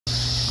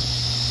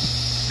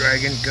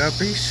Dragon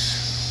guppies.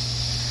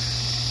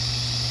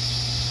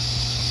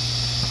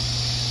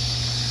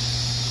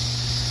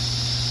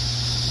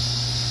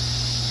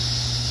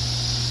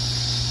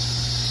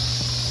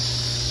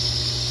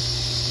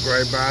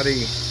 Gray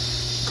body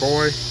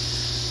koi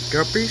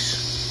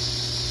guppies.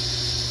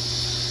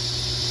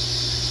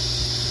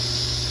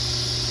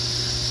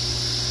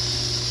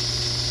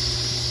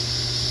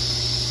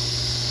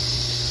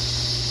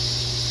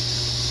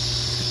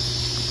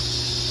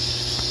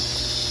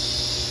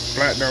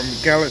 Platinum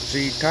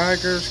galaxy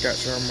tigers. Got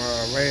some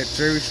red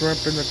cherry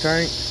shrimp in the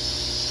tank.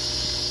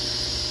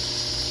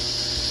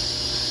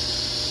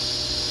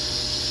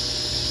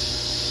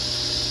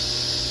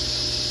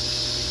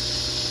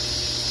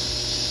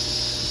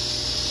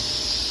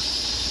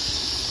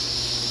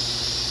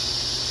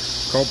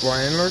 Cobra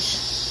antlers.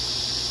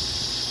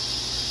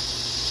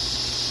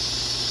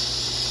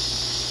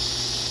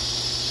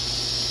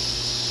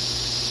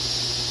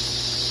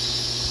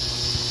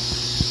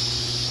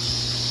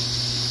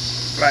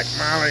 Black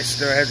Molly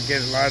still had to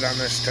get a light on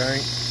this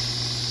tank.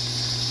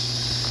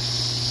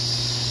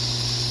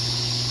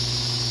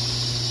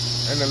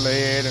 And the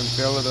lid and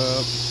fill it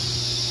up.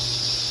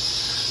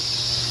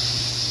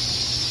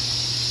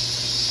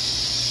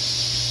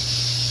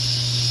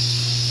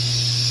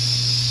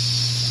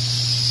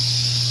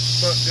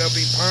 Buck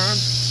guppy pond.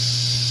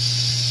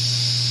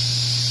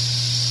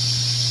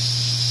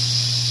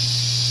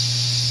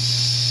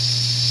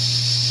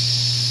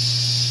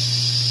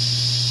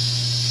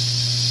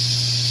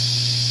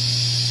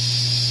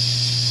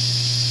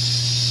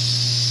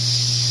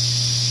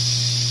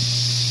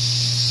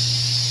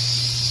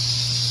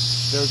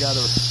 Still got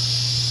to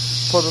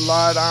put a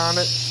light on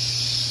it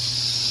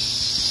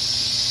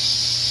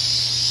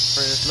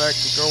for its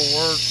electrical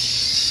work.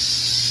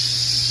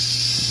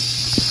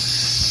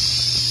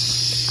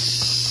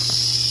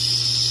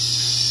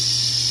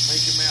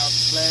 Mickey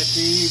Mouse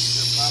flatties,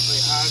 they're probably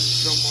hiding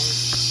somewhere.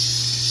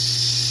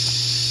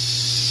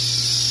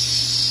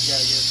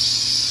 Gotta get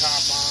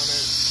top on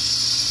it,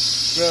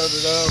 build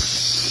it up.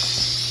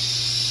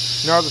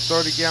 Another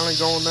 30 gallon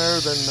going there,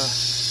 then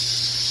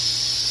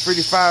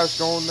 3D5 is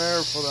going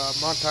there for the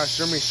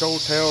Montezuma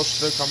Soultail,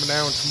 still coming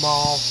down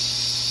tomorrow.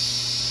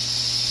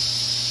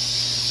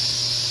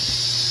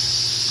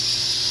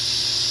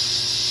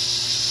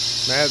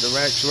 Now the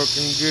rack's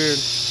looking good.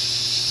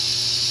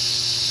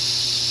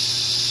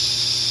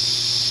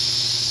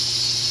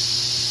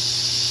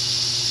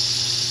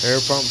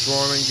 Air pump's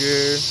running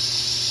good.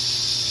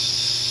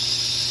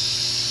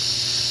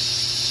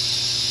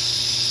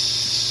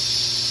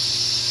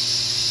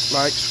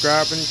 Like,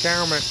 subscribe, and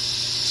comment.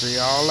 See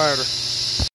y'all later.